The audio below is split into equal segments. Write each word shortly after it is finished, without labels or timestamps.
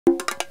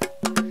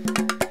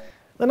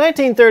The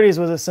 1930s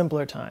was a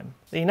simpler time.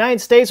 The United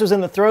States was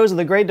in the throes of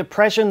the Great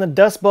Depression, the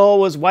Dust Bowl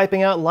was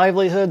wiping out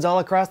livelihoods all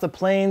across the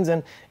plains,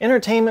 and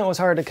entertainment was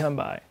hard to come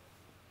by.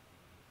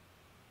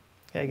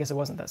 Okay, I guess it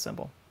wasn't that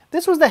simple.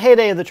 This was the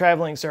heyday of the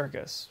traveling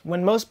circus.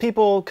 When most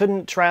people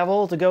couldn't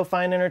travel to go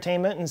find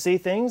entertainment and see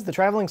things, the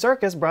traveling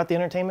circus brought the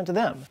entertainment to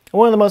them.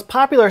 One of the most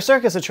popular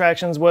circus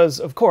attractions was,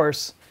 of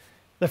course,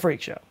 the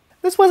freak show.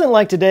 This wasn't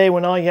like today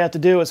when all you have to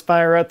do is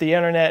fire up the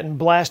internet and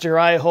blast your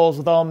eye holes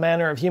with all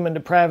manner of human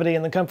depravity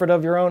in the comfort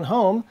of your own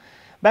home.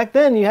 Back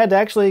then, you had to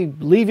actually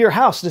leave your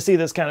house to see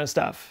this kind of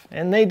stuff.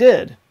 And they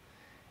did.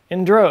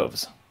 In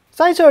droves.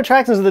 Sideshow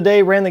attractions of the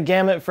day ran the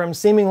gamut from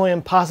seemingly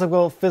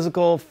impossible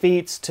physical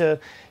feats to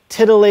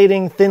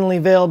titillating, thinly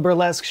veiled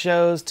burlesque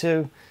shows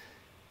to,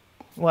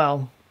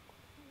 well,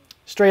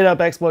 straight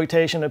up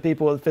exploitation of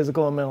people with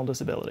physical and mental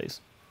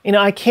disabilities. You know,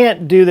 I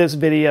can't do this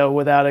video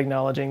without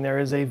acknowledging there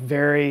is a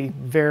very,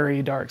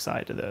 very dark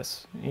side to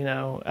this. You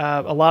know,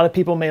 a lot of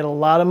people made a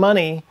lot of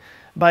money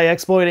by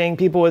exploiting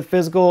people with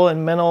physical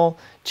and mental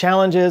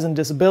challenges and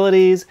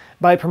disabilities,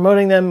 by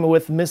promoting them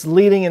with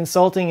misleading,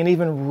 insulting, and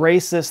even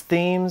racist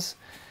themes.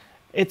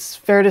 It's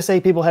fair to say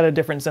people had a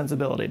different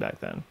sensibility back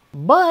then.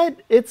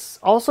 But it's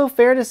also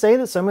fair to say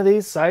that some of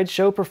these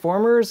sideshow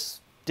performers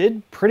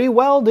did pretty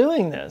well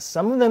doing this.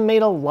 Some of them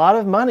made a lot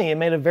of money and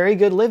made a very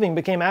good living,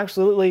 became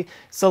absolutely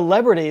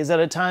celebrities at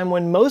a time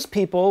when most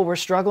people were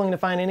struggling to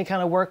find any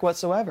kind of work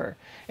whatsoever.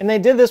 And they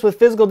did this with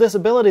physical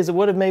disabilities that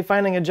would have made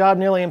finding a job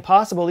nearly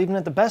impossible even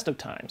at the best of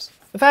times.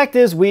 The fact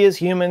is, we as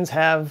humans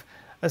have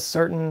a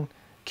certain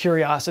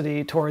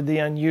curiosity toward the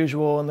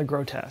unusual and the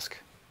grotesque.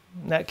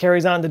 And that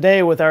carries on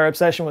today with our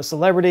obsession with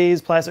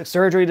celebrities, plastic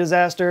surgery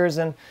disasters,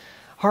 and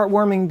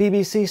heartwarming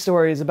BBC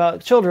stories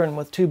about children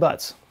with two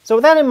butts. So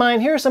with that in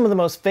mind, here are some of the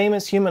most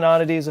famous human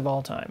oddities of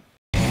all time.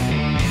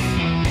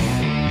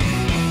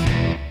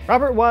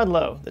 Robert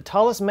Wadlow, the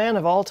tallest man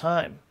of all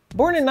time.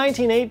 Born in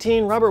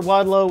 1918, Robert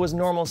Wadlow was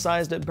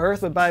normal-sized at birth,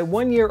 but by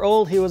 1 year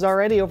old he was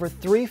already over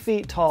 3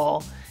 feet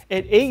tall.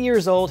 At 8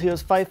 years old he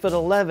was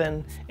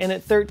 5'11", and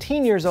at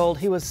 13 years old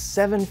he was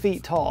 7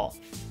 feet tall.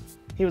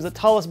 He was the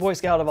tallest Boy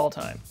Scout of all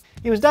time.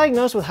 He was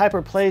diagnosed with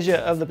hyperplasia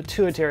of the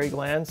pituitary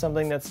gland,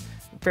 something that's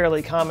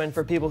fairly common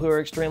for people who are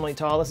extremely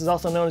tall. This is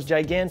also known as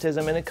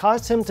gigantism, and it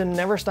caused him to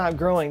never stop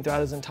growing throughout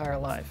his entire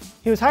life.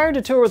 He was hired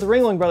to tour with the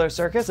Ringling Brothers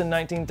Circus in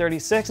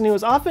 1936, and he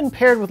was often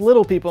paired with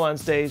little people on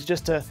stage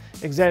just to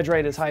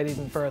exaggerate his height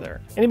even further.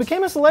 And he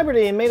became a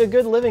celebrity and made a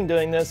good living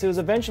doing this. He was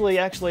eventually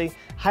actually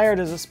hired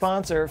as a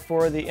sponsor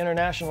for the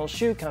International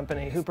Shoe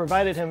Company, who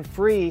provided him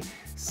free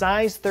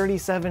size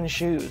 37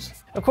 shoes.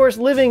 Of course,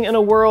 living in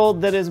a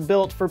world that is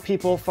built for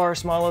people far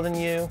smaller than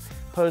you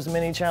posed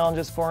many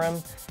challenges for him.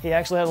 He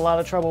actually had a lot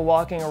of trouble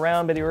walking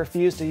around, but he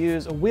refused to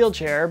use a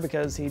wheelchair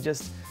because he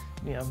just,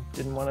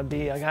 didn't want to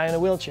be a guy in a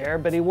wheelchair,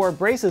 but he wore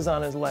braces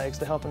on his legs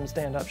to help him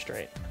stand up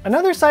straight.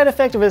 Another side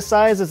effect of his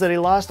size is that he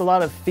lost a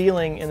lot of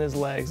feeling in his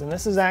legs, and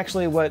this is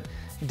actually what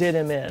did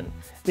him in.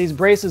 These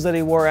braces that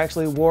he wore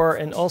actually wore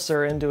an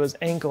ulcer into his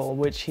ankle,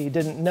 which he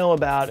didn't know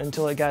about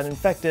until it got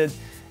infected,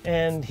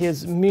 and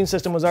his immune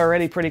system was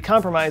already pretty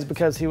compromised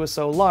because he was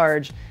so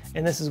large,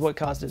 and this is what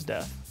caused his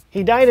death.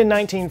 He died in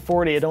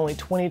 1940 at only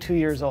 22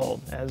 years old,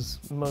 as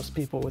most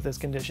people with this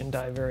condition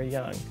die very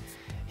young.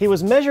 He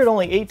was measured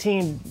only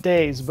 18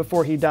 days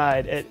before he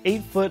died at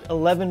 8 foot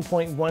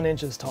 11.1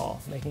 inches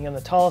tall, making him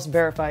the tallest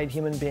verified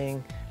human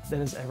being that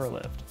has ever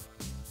lived.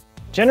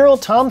 General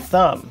Tom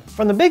Thumb.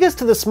 From the biggest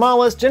to the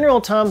smallest, General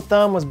Tom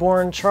Thumb was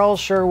born Charles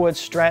Sherwood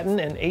Stratton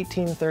in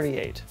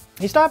 1838.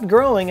 He stopped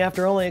growing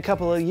after only a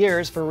couple of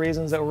years for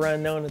reasons that were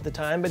unknown at the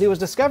time, but he was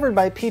discovered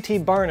by P.T.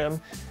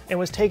 Barnum and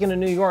was taken to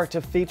New York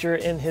to feature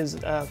in his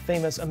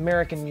famous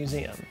American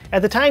Museum.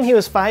 At the time he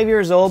was 5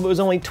 years old, but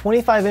was only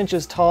 25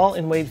 inches tall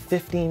and weighed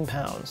 15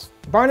 pounds.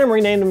 Barnum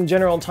renamed him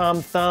General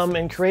Tom Thumb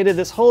and created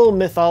this whole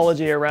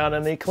mythology around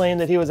him. They claimed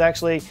that he was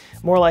actually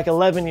more like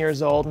 11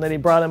 years old and that he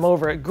brought him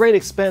over at great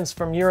expense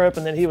from Europe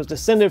and that he was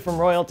descended from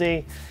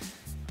royalty.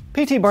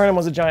 P.T. Barnum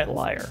was a giant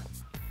liar.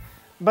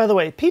 By the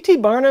way, P.T.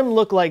 Barnum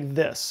looked like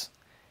this,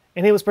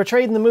 and he was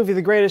portrayed in the movie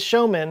The Greatest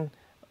Showman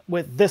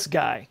with this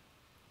guy.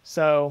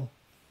 So,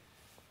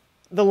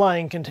 the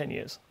lying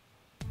continues.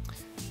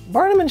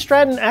 Barnum and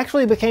Stratton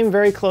actually became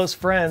very close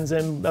friends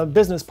and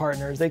business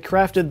partners. They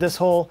crafted this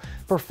whole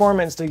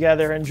performance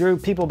together and drew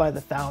people by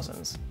the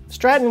thousands.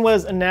 Stratton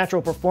was a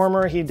natural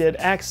performer. He did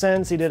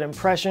accents, he did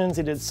impressions,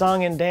 he did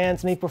song and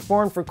dance, and he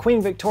performed for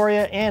Queen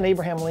Victoria and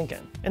Abraham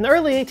Lincoln. In the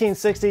early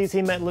 1860s,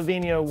 he met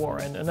Lavinia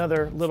Warren,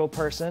 another little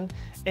person,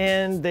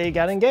 and they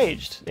got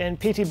engaged. And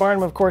P.T.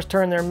 Barnum, of course,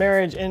 turned their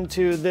marriage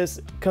into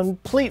this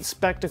complete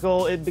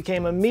spectacle. It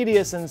became a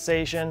media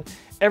sensation.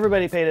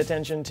 Everybody paid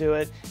attention to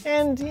it,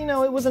 and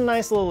it was a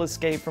nice little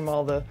escape from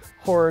all the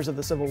horrors of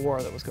the Civil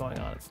War that was going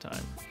on at the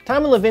time.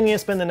 Tom and Lavinia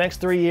spent the next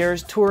 3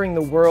 years touring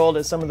the world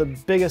as some of the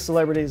biggest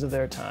celebrities of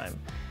their time.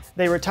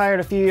 They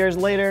retired a few years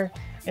later,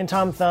 and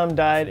Tom Thumb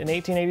died in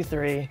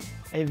 1883,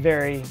 a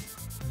very,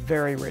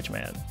 very rich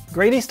man.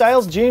 Grady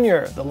Stiles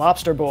Jr., the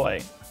Lobster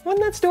Boy.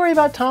 Wasn't that story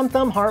about Tom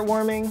Thumb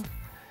heartwarming?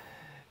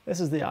 This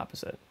is the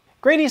opposite.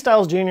 Grady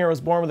Stiles Jr. was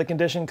born with a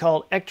condition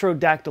called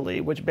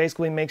ectrodactyly, which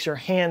basically makes your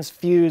hands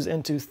fuse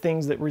into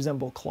things that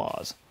resemble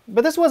claws.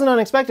 But this wasn't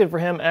unexpected for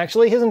him,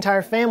 actually. His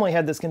entire family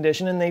had this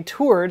condition, and they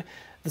toured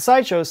the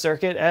sideshow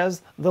circuit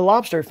as the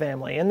Lobster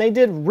family, and they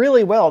did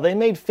really well. They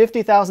made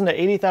 $50,000 to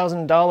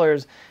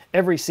 $80,000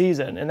 every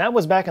season, and that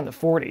was back in the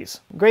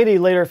 40s. Grady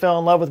later fell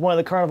in love with one of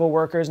the carnival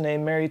workers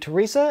named Mary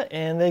Teresa,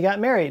 and they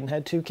got married and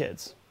had 2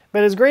 kids.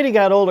 But as Grady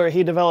got older,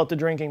 he developed a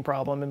drinking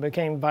problem and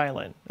became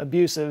violent,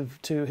 abusive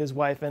to his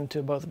wife and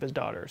to both of his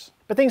daughters.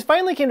 But things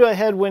finally came to a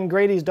head when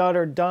Grady's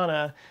daughter,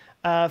 Donna,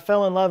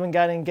 fell in love and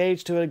got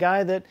engaged to a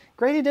guy that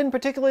Grady didn't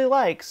particularly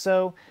like.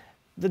 So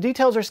the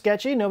details are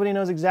sketchy. Nobody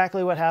knows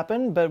exactly what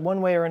happened, but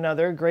one way or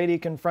another, Grady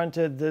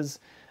confronted his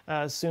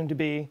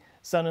soon-to-be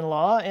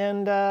son-in-law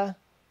and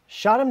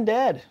shot him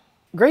dead.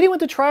 Grady went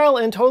to trial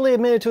and totally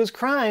admitted to his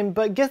crime,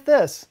 but get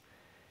this,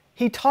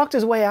 he talked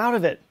his way out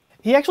of it.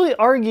 He actually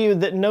argued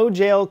that no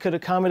jail could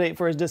accommodate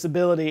for his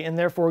disability and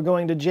therefore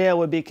going to jail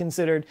would be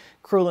considered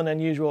cruel and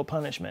unusual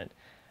punishment.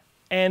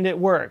 And it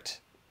worked.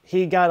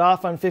 He got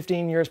off on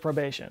 15 years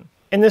probation.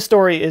 And this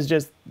story is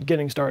just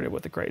getting started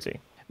with the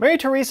crazy. Mary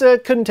Teresa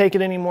couldn't take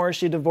it anymore.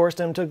 She divorced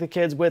him, took the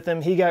kids with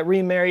him. He got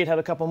remarried, had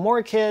a couple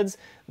more kids.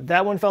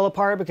 That one fell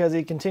apart because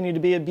he continued to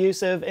be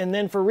abusive. And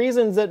then for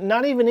reasons that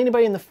not even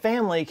anybody in the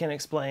family can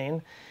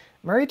explain,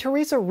 Mary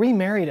Teresa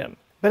remarried him.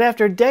 But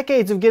after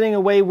decades of getting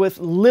away with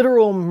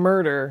literal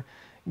murder,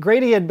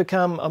 Grady had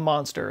become a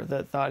monster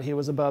that thought he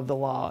was above the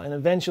law. And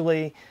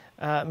eventually,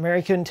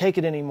 Mary couldn't take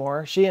it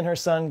anymore. She and her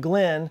son,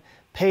 Glenn,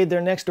 paid their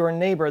next-door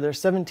neighbor, their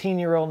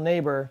 17-year-old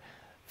neighbor,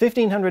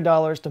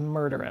 $1,500 to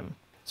murder him.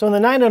 So on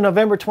the night of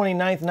November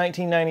 29th,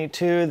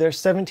 1992, their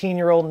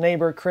 17-year-old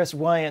neighbor, Chris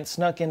Wyant,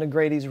 snuck into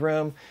Grady's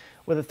room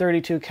with a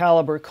 .32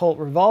 caliber Colt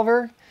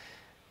revolver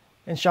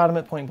and shot him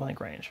at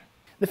point-blank range.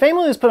 The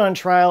family was put on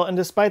trial, and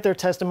despite their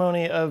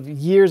testimony of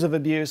years of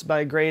abuse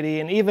by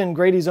Grady, and even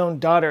Grady's own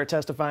daughter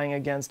testifying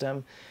against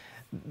him,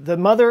 the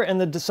mother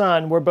and the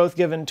son were both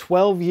given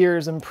 12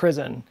 years in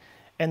prison,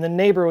 and the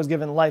neighbor was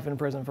given life in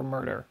prison for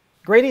murder.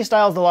 Grady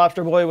Stiles the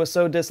Lobster Boy was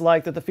so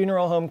disliked that the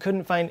funeral home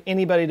couldn't find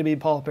anybody to be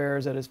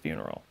pallbearers at his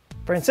funeral.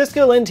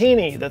 Francisco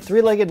Lentini, the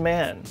three-legged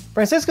man.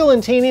 Francisco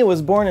Lentini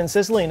was born in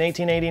Sicily in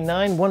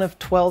 1889, one of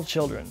 12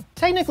 children.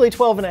 Technically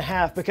 12 and a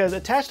half, because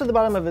attached to the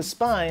bottom of his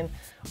spine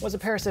was a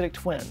parasitic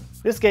twin.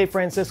 This gave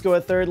Francisco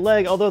a 3rd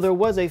leg, although there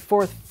was a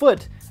 4th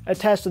foot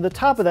attached to the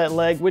top of that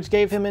leg, which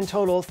gave him in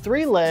total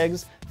 3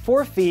 legs,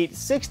 4 feet,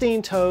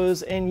 16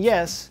 toes, and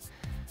yes,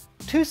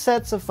 2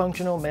 sets of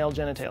functional male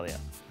genitalia.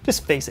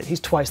 Just face it,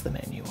 he's twice the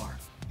man you are.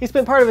 He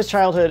spent part of his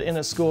childhood in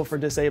a school for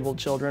disabled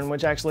children,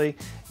 which actually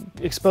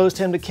exposed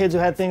him to kids who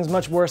had things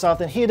much worse off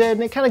than he did,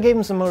 and it kind of gave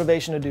him some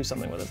motivation to do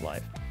something with his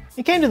life.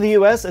 He came to the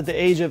US at the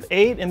age of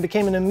 8 and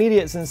became an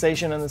immediate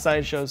sensation on the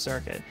sideshow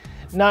circuit.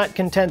 Not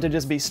content to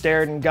just be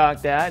stared and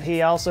gawked at,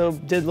 he also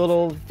did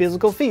little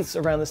physical feats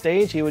around the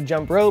stage. He would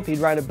jump rope, he'd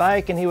ride a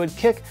bike, and he would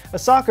kick a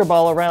soccer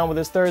ball around with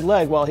his 3rd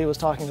leg while he was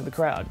talking to the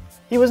crowd.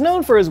 He was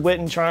known for his wit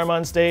and charm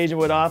on stage and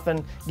would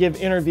often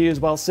give interviews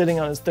while sitting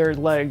on his 3rd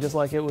leg just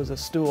like it was a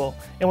stool.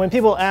 And when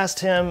people asked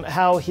him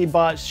how he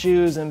bought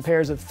shoes in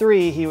pairs of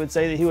 3, he would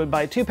say that he would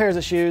buy 2 pairs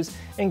of shoes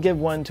and give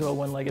one to a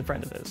one-legged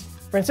friend of his.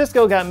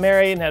 Francisco got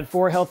married and had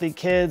 4 healthy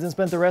kids and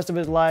spent the rest of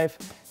his life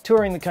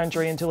touring the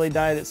country until he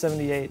died at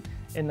 78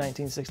 in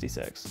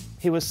 1966.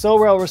 He was so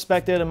well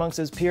respected amongst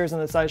his peers in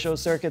the sideshow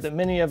circuit that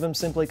many of them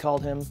simply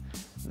called him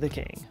the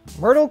King.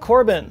 Myrtle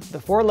Corbin, the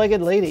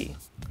 4-legged lady.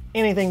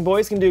 Anything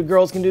boys can do,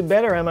 girls can do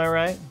better, am I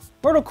right?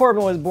 Myrtle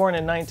Corbin was born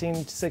in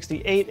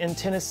 1968 in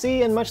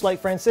Tennessee, and much like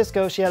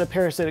Francisco, she had a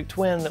parasitic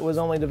twin that was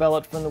only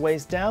developed from the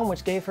waist down,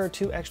 which gave her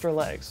 2 extra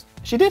legs.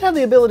 She did have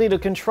the ability to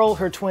control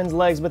her twin's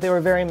legs, but they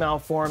were very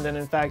malformed, and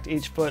in fact,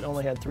 each foot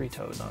only had 3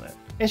 toes on it.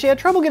 And she had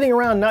trouble getting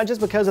around not just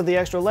because of the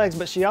extra legs,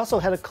 but she also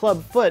had a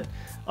club foot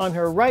on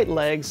her right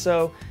leg,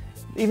 so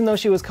even though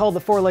she was called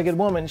the 4-legged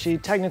woman, she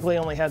technically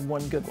only had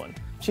one good one.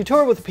 She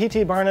toured with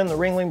P.T. Barnum, the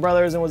Ringling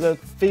Brothers, and was a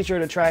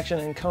featured attraction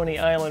in Coney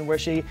Island, where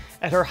she,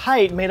 at her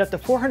height, made up to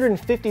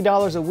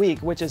 $450 a week,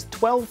 which is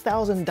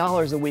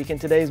 $12,000 a week in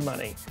today's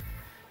money.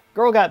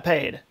 Girl got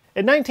paid.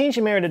 At 19,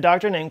 she married a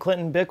doctor named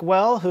Clinton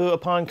Bickwell, who,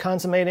 upon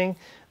consummating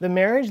the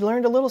marriage,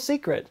 learned a little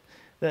secret.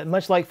 That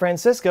much like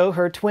Francisco,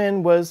 her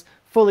twin was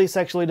fully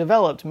sexually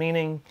developed,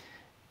 meaning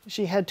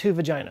she had 2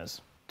 vaginas.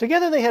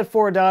 Together they had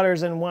 4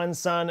 daughters and 1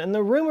 son, and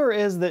the rumor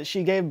is that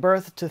she gave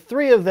birth to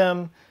 3 of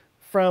them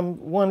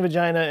from one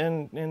vagina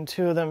and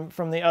 2 of them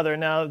from the other.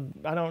 Now,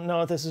 I don't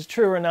know if this is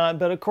true or not,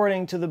 but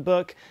according to the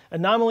book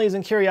Anomalies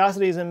and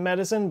Curiosities in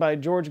Medicine by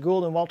George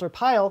Gould and Walter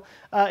Pyle,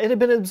 it had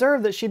been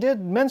observed that she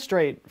did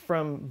menstruate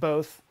from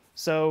both,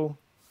 so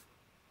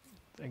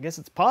I guess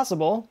it's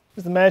possible.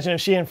 Just imagine if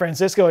she and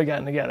Francisco had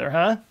gotten together,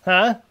 huh?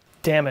 Huh?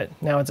 Damn it,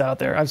 now it's out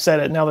there. I've said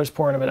it, now there's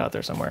porn of it out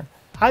there somewhere.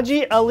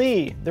 Hadji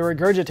Ali, the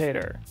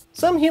Regurgitator.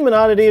 Some human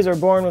oddities are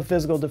born with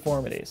physical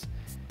deformities,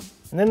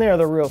 and then there are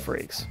the real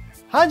freaks.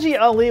 Hadji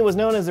Ali was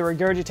known as the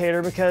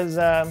Regurgitator because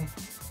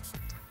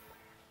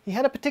he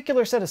had a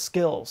particular set of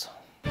skills.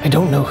 I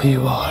don't know who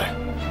you are,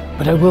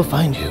 but I will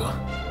find you,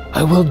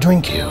 I will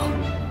drink you,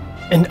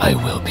 and I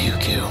will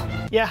puke you.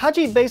 Yeah,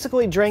 Hadji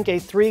basically drank a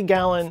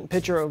 3-gallon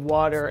pitcher of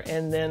water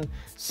and then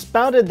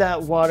spouted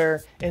that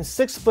water in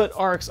 6-foot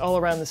arcs all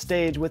around the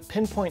stage with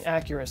pinpoint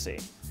accuracy.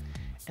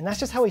 And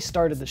that's just how he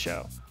started the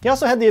show. He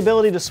also had the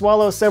ability to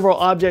swallow several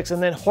objects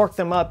and then hork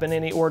them up in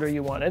any order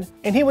you wanted.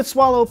 And he would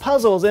swallow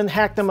puzzles and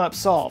hack them up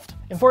solved.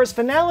 And for his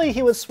finale,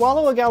 he would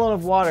swallow a gallon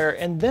of water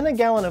and then a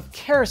gallon of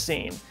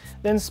kerosene,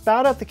 then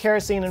spout up the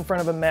kerosene in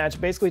front of a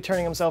match, basically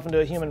turning himself into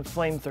a human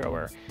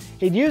flamethrower.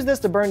 He'd use this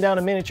to burn down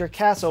a miniature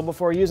castle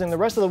before using the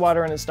rest of the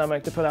water in his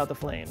stomach to put out the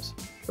flames.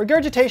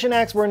 Regurgitation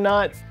acts were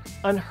not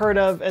unheard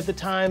of at the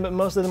time, but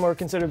most of them were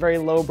considered very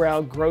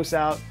lowbrow,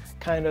 gross-out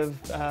kind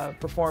of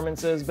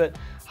performances. But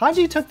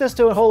Hadji took this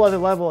to a whole other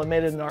level and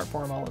made it an art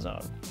form all his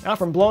own. Now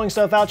from blowing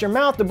stuff out your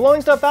mouth to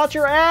blowing stuff out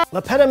your ass,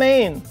 the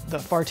Petomane, the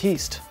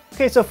Fartiste.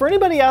 Okay, so for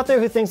anybody out there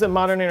who thinks that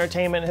modern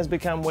entertainment has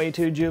become way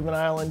too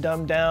juvenile and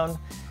dumbed down,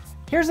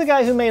 here's a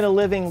guy who made a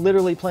living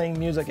literally playing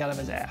music out of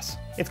his ass.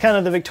 It's kind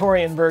of the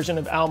Victorian version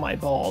of Ow My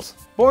Balls.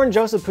 Born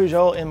Joseph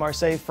Pujol in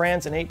Marseille,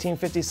 France in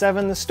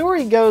 1857, the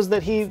story goes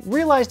that he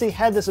realized he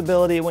had this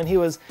ability when he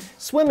was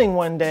swimming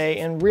one day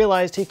and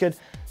realized he could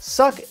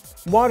suck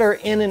water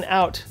in and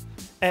out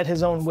at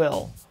his own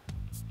will.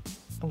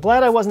 I'm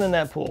glad I wasn't in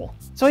that pool.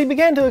 So he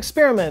began to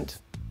experiment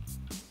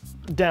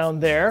down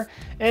there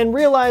and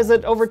realized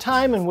that over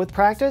time and with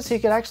practice, he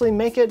could actually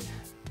make it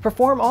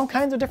perform all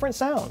kinds of different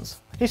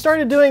sounds. He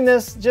started doing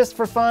this just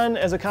for fun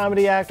as a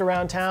comedy act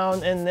around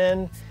town, and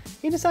then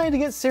he decided to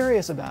get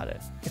serious about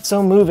it. It's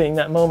so moving,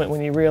 that moment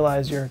when you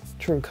realize your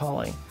true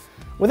calling.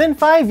 Within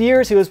 5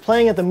 years, he was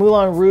playing at the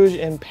Moulin Rouge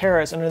in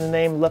Paris under the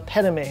name Le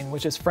Petomane,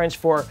 which is French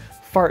for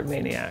fart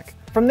maniac.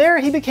 From there,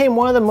 he became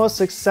one of the most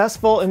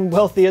successful and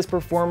wealthiest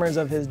performers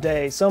of his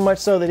day, so much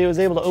so that he was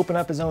able to open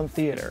up his own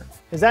theater.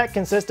 His act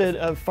consisted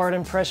of fart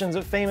impressions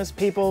of famous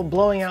people,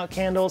 blowing out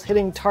candles,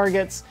 hitting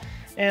targets,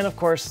 and of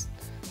course,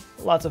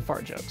 lots of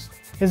fart jokes.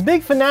 His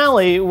big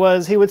finale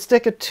was he would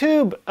stick a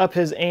tube up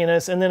his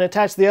anus and then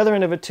attach the other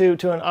end of a tube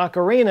to an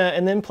ocarina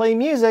and then play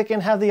music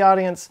and have the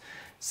audience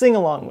sing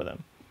along with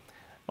him,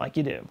 like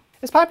you do.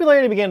 His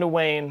popularity began to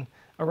wane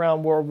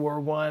around World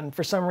War I.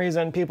 For some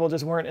reason, people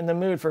just weren't in the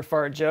mood for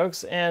fart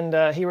jokes,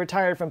 and he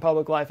retired from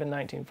public life in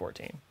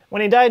 1914.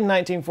 When he died in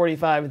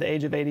 1945 at the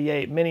age of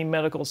 88, many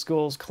medical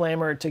schools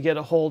clamored to get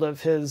a hold of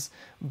his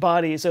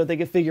body so that they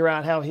could figure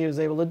out how he was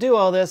able to do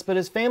all this, but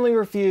his family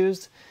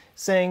refused,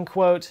 saying,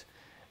 quote,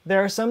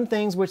 "There are some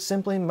things which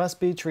simply must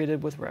be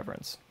treated with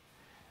reverence."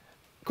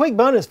 Quick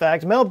bonus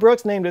fact, Mel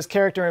Brooks named his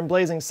character in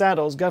Blazing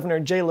Saddles Governor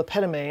J. Le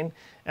Petomane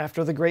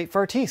after the great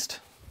Fartiste.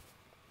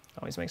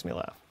 Always makes me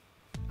laugh.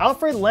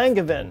 Alfred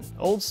Langevin,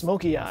 Old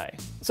Smokey Eye.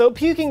 So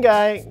puking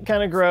guy,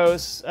 kind of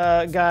gross,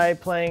 guy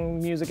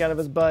playing music out of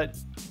his butt,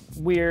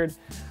 weird.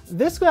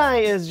 This guy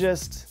is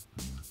just...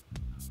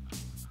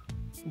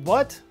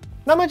 what?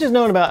 Not much is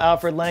known about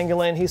Alfred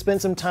Langevin. He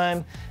spent some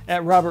time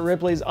at Robert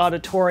Ripley's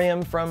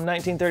Auditorium from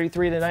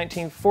 1933 to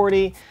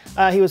 1940.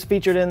 He was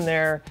featured in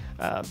their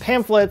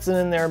pamphlets and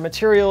in their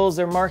materials,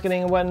 their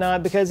marketing and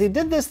whatnot, because he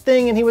did this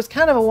thing and he was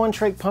kind of a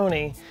one-trick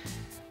pony.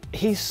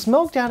 He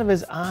smoked out of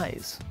his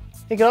eyes.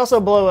 He could also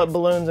blow up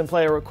balloons and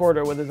play a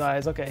recorder with his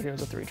eyes. Okay, he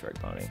was a 3-trick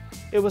pony.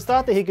 It was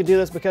thought that he could do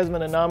this because of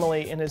an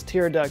anomaly in his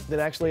tear duct that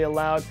actually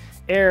allowed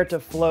air to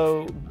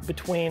flow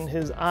between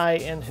his eye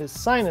and his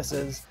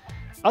sinuses.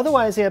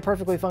 Otherwise, he had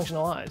perfectly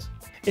functional eyes.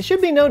 It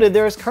should be noted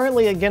there is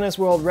currently a Guinness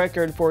World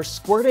Record for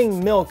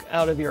squirting milk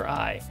out of your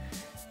eye.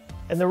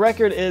 And the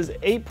record is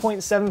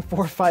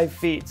 8.745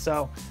 feet,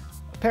 so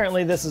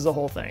apparently this is the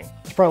whole thing.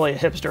 There's probably a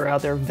hipster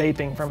out there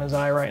vaping from his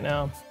eye right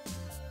now.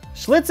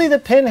 Schlitzie the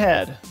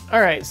Pinhead.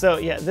 All right, so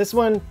yeah, this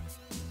one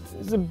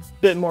is a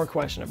bit more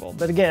questionable,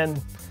 but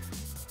again,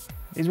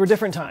 these were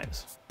different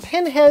times.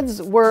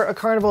 Pinheads were a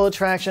carnival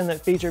attraction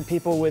that featured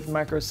people with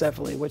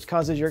microcephaly, which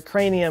causes your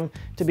cranium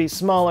to be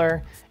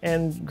smaller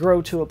and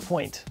grow to a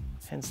point,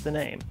 hence the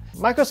name.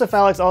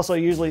 Microcephalics also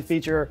usually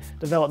feature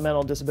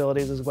developmental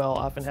disabilities as well,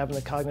 often having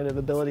the cognitive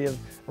ability of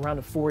around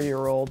a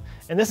 4-year-old.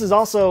 And this is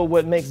also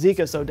what makes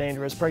Zika so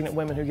dangerous. Pregnant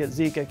women who get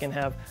Zika can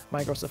have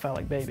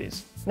microcephalic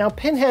babies. Now,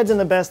 pinheads in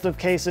the best of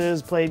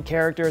cases played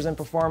characters in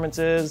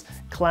performances,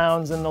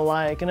 clowns and the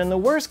like, and in the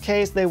worst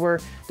case they were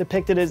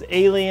depicted as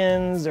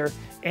aliens or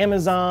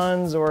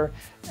Amazons or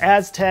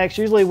Aztecs,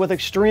 usually with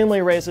extremely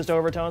racist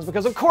overtones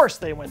because of course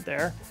they went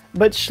there.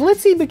 But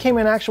Schlitzie became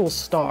an actual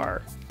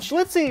star.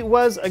 Schlitzie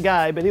was a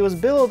guy, but he was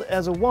billed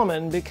as a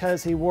woman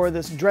because he wore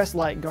this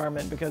dress-like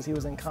garment because he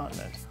was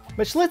incontinent.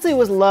 But Schlitzie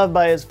was loved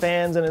by his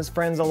fans and his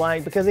friends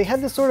alike because he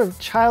had this sort of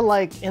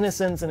childlike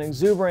innocence and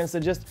exuberance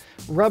that just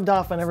rubbed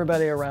off on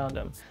everybody around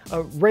him.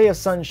 A ray of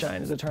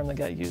sunshine is a term that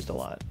got used a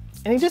lot.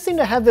 And he just seemed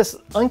to have this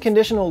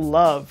unconditional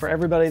love for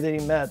everybody that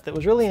he met that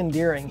was really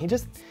endearing. He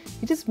just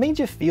made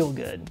you feel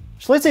good.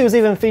 Schlitzie was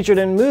even featured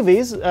in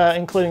movies,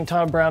 including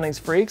Tom Browning's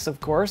Freaks,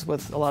 of course,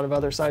 with a lot of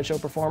other sideshow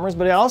performers,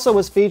 but he also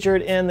was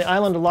featured in The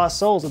Island of Lost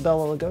Souls with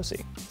Bela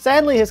Lugosi.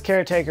 Sadly, his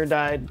caretaker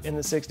died in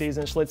the 60s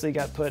and Schlitzie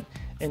got put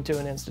into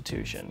an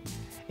institution.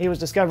 He was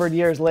discovered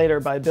years later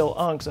by Bill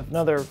Unks,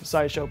 another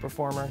sideshow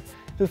performer,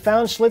 who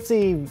found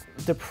Schlitzie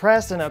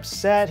depressed and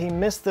upset. He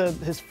missed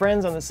his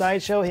friends on the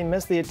sideshow. He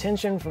missed the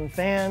attention from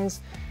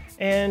fans.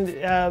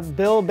 And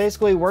Bill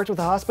basically worked with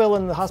the hospital,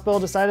 and the hospital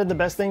decided the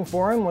best thing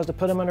for him was to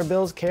put him under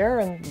Bill's care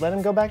and let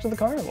him go back to the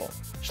carnival.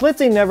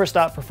 Schlitzie never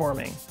stopped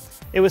performing.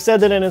 It was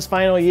said that in his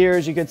final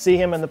years, you could see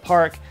him in the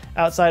park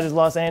outside his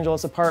Los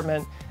Angeles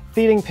apartment,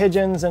 feeding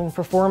pigeons and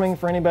performing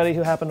for anybody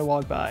who happened to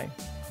walk by.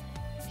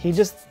 He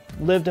just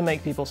lived to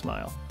make people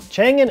smile.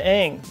 Chang and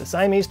Ang, the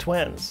Siamese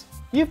twins.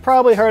 You've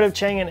probably heard of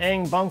Chang and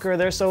Ang Bunker.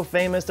 They're so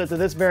famous that to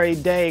this very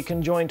day,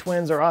 conjoined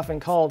twins are often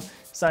called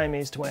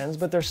Siamese twins,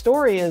 but their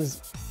story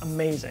is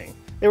amazing.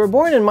 They were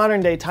born in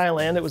modern-day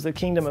Thailand. It was the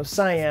kingdom of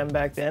Siam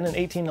back then in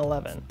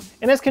 1811.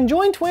 And as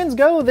conjoined twins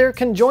go, their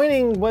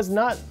conjoining was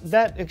not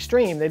that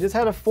extreme. They just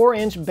had a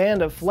 4-inch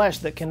band of flesh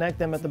that connect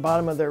them at the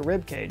bottom of their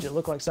rib cage. It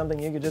looked like something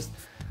you could just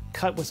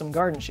cut with some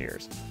garden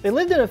shears. They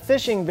lived in a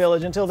fishing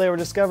village until they were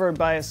discovered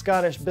by a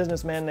Scottish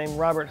businessman named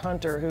Robert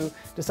Hunter, who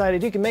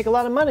decided he could make a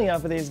lot of money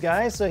off of these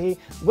guys, so he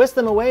whisked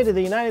them away to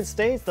the United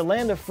States, the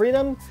land of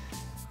freedom,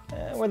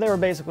 where they were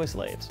basically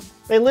slaves.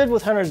 They lived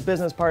with Hunter's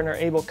business partner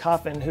Abel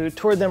Coffin, who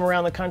toured them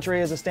around the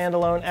country as a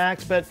standalone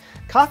act, but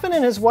Coffin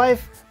and his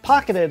wife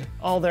pocketed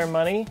all their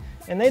money,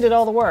 and they did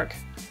all the work.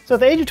 So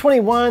at the age of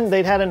 21,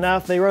 they'd had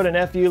enough. They wrote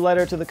an FU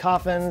letter to the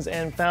Coffins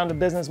and found a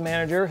business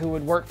manager who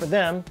would work for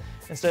them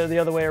instead of the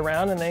other way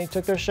around, and they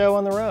took their show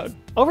on the road.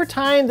 Over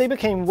time, they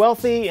became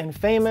wealthy and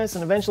famous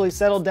and eventually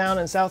settled down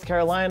in South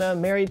Carolina,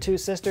 married 2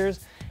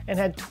 sisters, and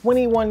had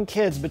 21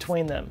 kids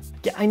between them.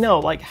 Yeah, I know,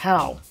 like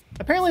how?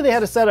 Apparently they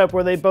had a setup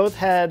where they both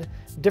had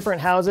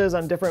different houses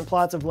on different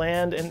plots of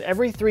land, and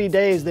every 3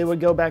 days they would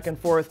go back and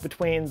forth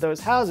between those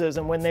houses.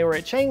 And when they were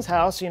at Chang's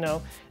house, you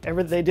know,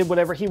 they did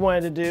whatever he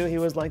wanted to do. He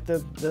was like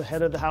the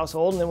head of the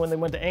household. And then when they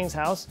went to Ang's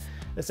house,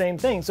 the same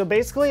thing. So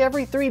basically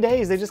every 3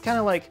 days they just kind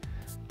of like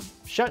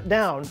shut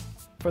down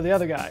for the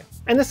other guy.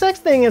 And the sex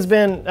thing has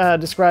been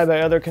described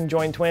by other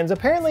conjoined twins.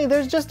 Apparently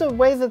there's just a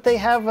way that they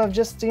have of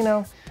just, you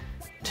know,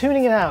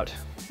 tuning it out.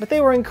 But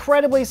they were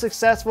incredibly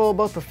successful,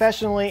 both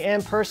professionally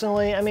and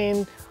personally. I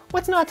mean,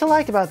 what's not to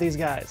like about these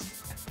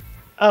guys?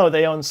 Oh,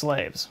 they own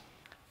slaves.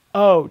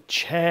 Oh,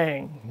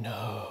 Chang,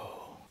 no.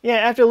 Yeah,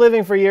 after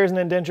living for years in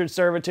indentured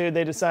servitude,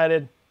 they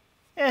decided,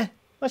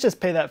 let's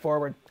just pay that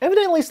forward.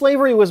 Evidently,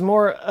 slavery was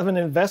more of an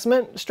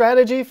investment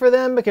strategy for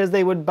them because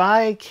they would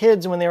buy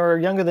kids when they were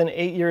younger than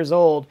 8 years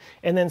old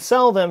and then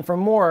sell them for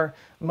more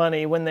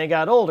money when they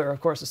got older.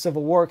 Of course, the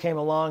Civil War came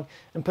along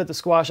and put the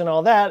squash on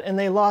all that, and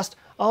they lost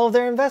all of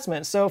their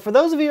investments. So for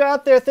those of you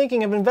out there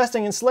thinking of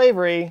investing in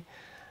slavery,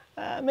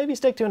 maybe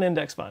stick to an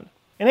index fund.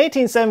 In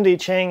 1870,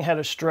 Chang had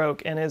a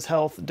stroke and his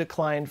health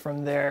declined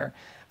from there.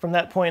 From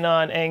that point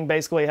on, Ang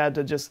basically had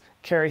to just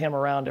carry him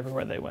around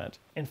everywhere they went.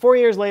 And 4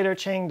 years later,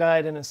 Chang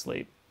died in his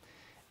sleep.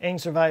 Ang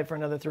survived for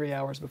another 3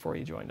 hours before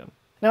he joined him.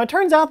 Now, it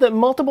turns out that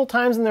multiple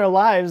times in their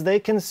lives, they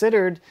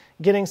considered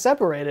getting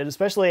separated,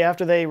 especially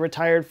after they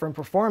retired from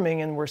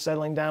performing and were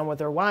settling down with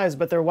their wives.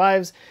 But their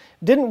wives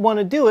didn't want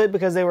to do it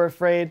because they were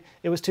afraid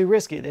it was too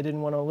risky. They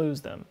didn't want to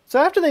lose them. So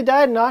after they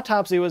died, an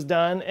autopsy was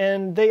done,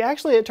 and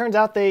it turns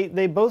out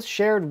they both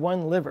shared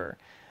one liver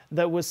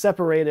that was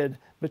separated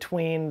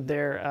between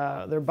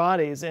their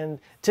bodies. And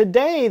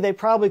today, they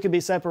probably could be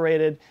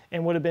separated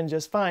and would have been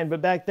just fine.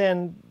 But back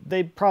then,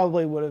 they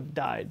probably would have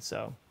died.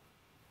 So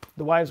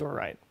the wives were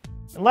right.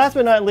 And last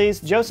but not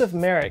least, Joseph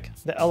Merrick,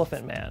 the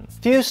Elephant Man.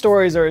 Few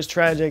stories are as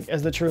tragic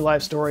as the true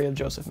life story of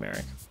Joseph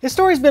Merrick. His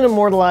story's been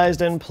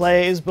immortalized in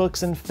plays,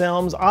 books, and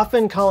films,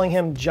 often calling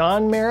him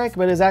John Merrick,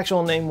 but his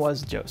actual name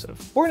was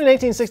Joseph. Born in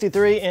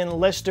 1863 in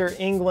Leicester,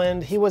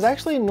 England, he was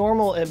actually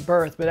normal at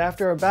birth, but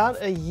after about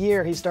a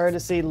year, he started to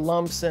see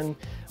lumps and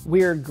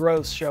weird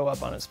growths show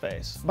up on his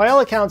face. By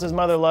all accounts, his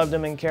mother loved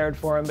him and cared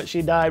for him, but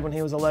she died when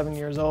he was 11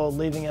 years old,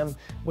 leaving him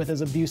with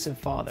his abusive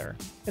father.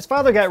 His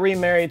father got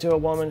remarried to a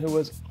woman who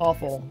was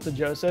awful to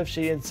Joseph.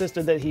 She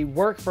insisted that he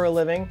work for a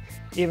living,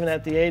 even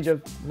at the age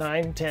of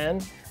 9,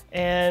 10.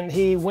 And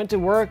he went to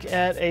work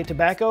at a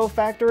tobacco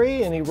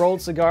factory and he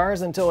rolled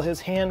cigars until his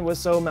hand was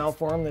so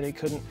malformed that he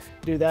couldn't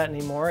do that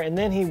anymore. And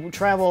then he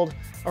traveled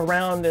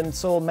around and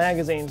sold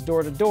magazines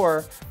door to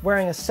door,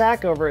 wearing a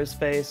sack over his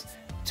face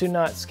to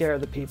not scare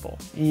the people.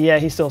 Yeah,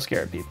 he still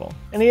scared people.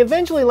 And he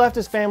eventually left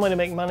his family to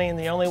make money in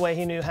the only way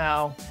he knew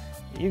how,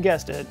 you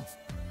guessed it,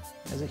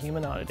 as a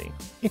human oddity.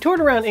 He toured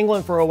around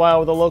England for a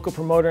while with a local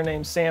promoter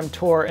named Sam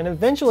Torr, and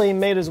eventually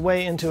made his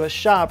way into a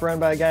shop run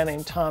by a guy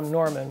named Tom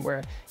Norman,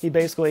 where he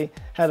basically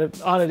had an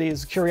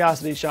oddities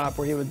curiosity shop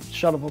where he would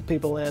shuttle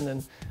people in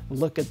and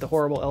look at the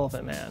horrible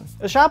Elephant Man.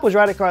 The shop was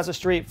right across the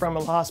street from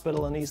a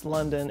hospital in East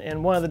London,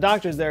 and one of the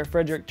doctors there,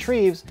 Frederick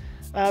Treves,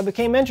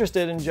 became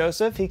interested in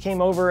Joseph. He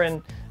came over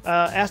and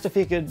asked if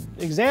he could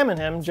examine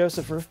him.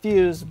 Joseph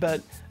refused,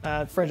 but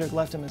Frederick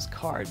left him his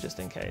card just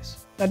in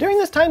case. Now during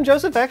this time,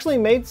 Joseph actually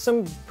made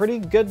some pretty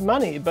good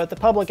money, but the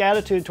public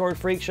attitude toward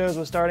freak shows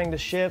was starting to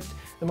shift.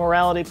 The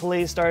morality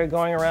police started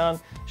going around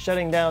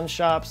shutting down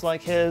shops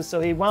like his,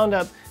 so he wound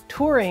up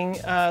touring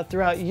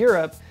throughout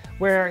Europe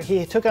where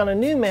he took on a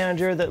new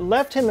manager that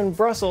left him in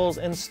Brussels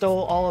and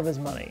stole all of his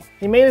money.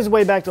 He made his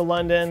way back to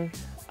London,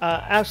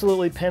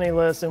 absolutely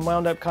penniless, and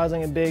wound up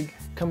causing a big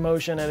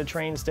commotion at a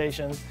train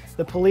station.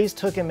 The police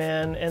took him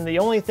in, and the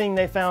only thing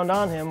they found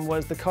on him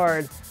was the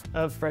card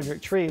of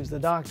Frederick Treves, the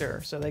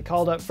doctor. So they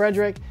called up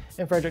Frederick,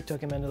 and Frederick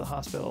took him into the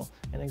hospital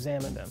and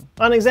examined him.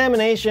 On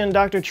examination,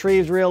 Dr.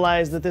 Treves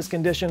realized that this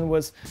condition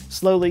was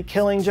slowly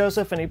killing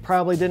Joseph, and he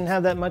probably didn't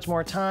have that much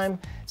more time.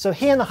 So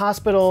he and the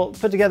hospital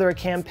put together a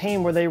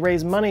campaign where they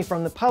raised money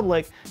from the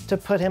public to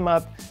put him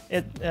up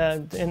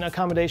in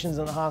accommodations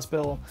in the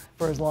hospital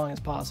for as long as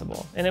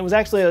possible. And it was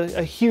actually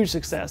a huge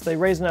success. They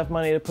raised enough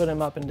money to put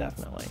him up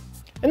indefinitely.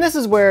 And this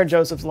is where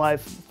Joseph's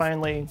life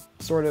finally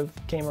sort of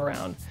came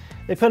around.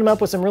 They put him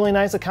up with some really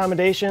nice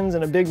accommodations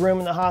in a big room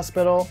in the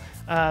hospital.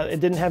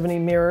 It didn't have any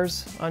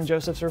mirrors on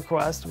Joseph's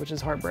request, which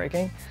is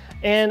heartbreaking.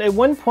 And at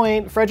one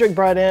point, Frederick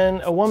brought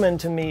in a woman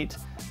to meet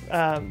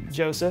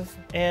Joseph,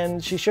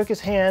 and she shook his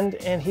hand,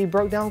 and he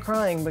broke down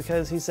crying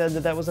because he said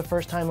that that was the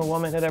first time a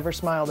woman had ever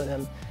smiled at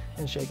him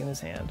and shaken his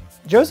hand.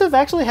 Joseph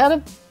actually had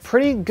a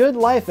pretty good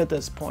life at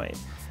this point.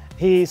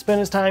 He spent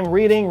his time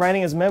reading,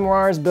 writing his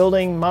memoirs,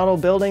 building model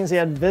buildings. He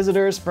had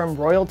visitors from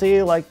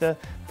royalty like the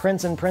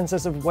Prince and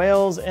Princess of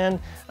Wales, and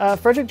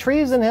Frederick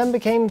Treves and him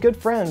became good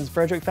friends.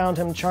 Frederick found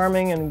him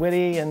charming and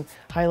witty and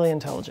highly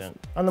intelligent.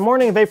 On the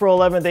morning of April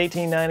 11th,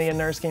 1890, a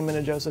nurse came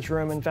into Joseph's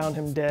room and found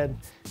him dead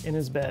in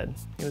his bed.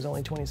 He was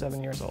only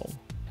 27 years old.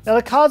 Now,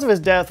 the cause of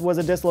his death was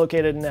a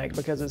dislocated neck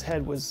because his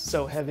head was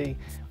so heavy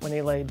when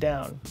he laid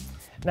down.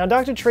 Now,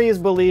 Dr. Treves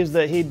believes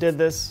that he did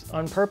this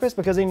on purpose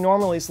because he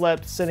normally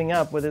slept sitting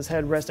up with his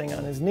head resting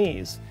on his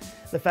knees.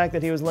 The fact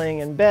that he was laying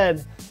in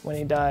bed when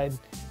he died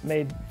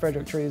made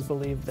Frederick Treves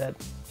believe that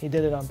he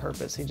did it on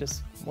purpose. He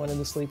just wanted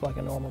to sleep like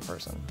a normal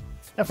person.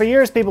 Now, for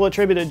years, people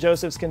attributed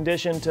Joseph's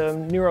condition to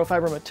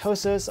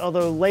neurofibromatosis,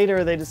 although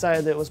later they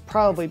decided that it was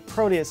probably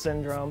Proteus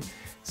syndrome.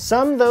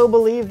 Some, though,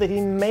 believe that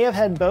he may have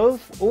had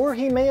both, or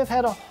he may have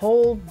had a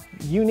whole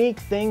unique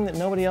thing that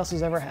nobody else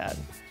has ever had.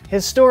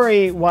 His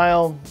story,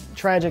 while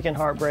tragic and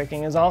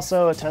heartbreaking, is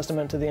also a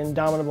testament to the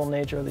indomitable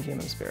nature of the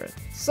human spirit.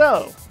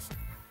 So,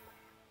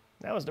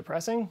 that was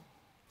depressing.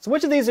 So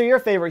which of these are your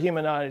favorite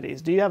human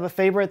oddities? Do you have a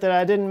favorite that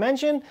I didn't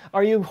mention?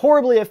 Are you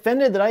horribly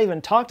offended that I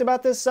even talked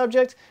about this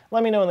subject?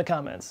 Let me know in the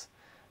comments.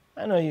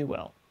 I know you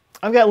will.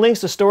 I've got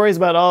links to stories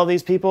about all of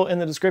these people in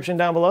the description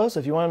down below,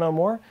 so if you want to know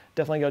more,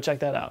 definitely go check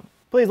that out.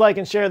 Please like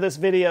and share this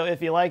video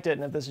if you liked it,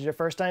 and if this is your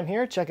first time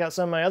here, check out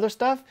some of my other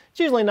stuff. It's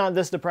usually not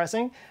this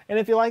depressing, and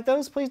if you like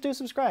those, please do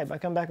subscribe. I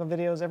come back with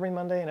videos every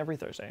Monday and every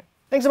Thursday.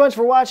 Thanks so much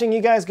for watching.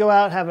 You guys go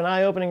out, have an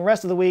eye-opening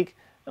rest of the week,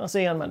 and I'll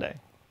see you on Monday.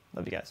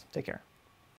 Love you guys. Take care.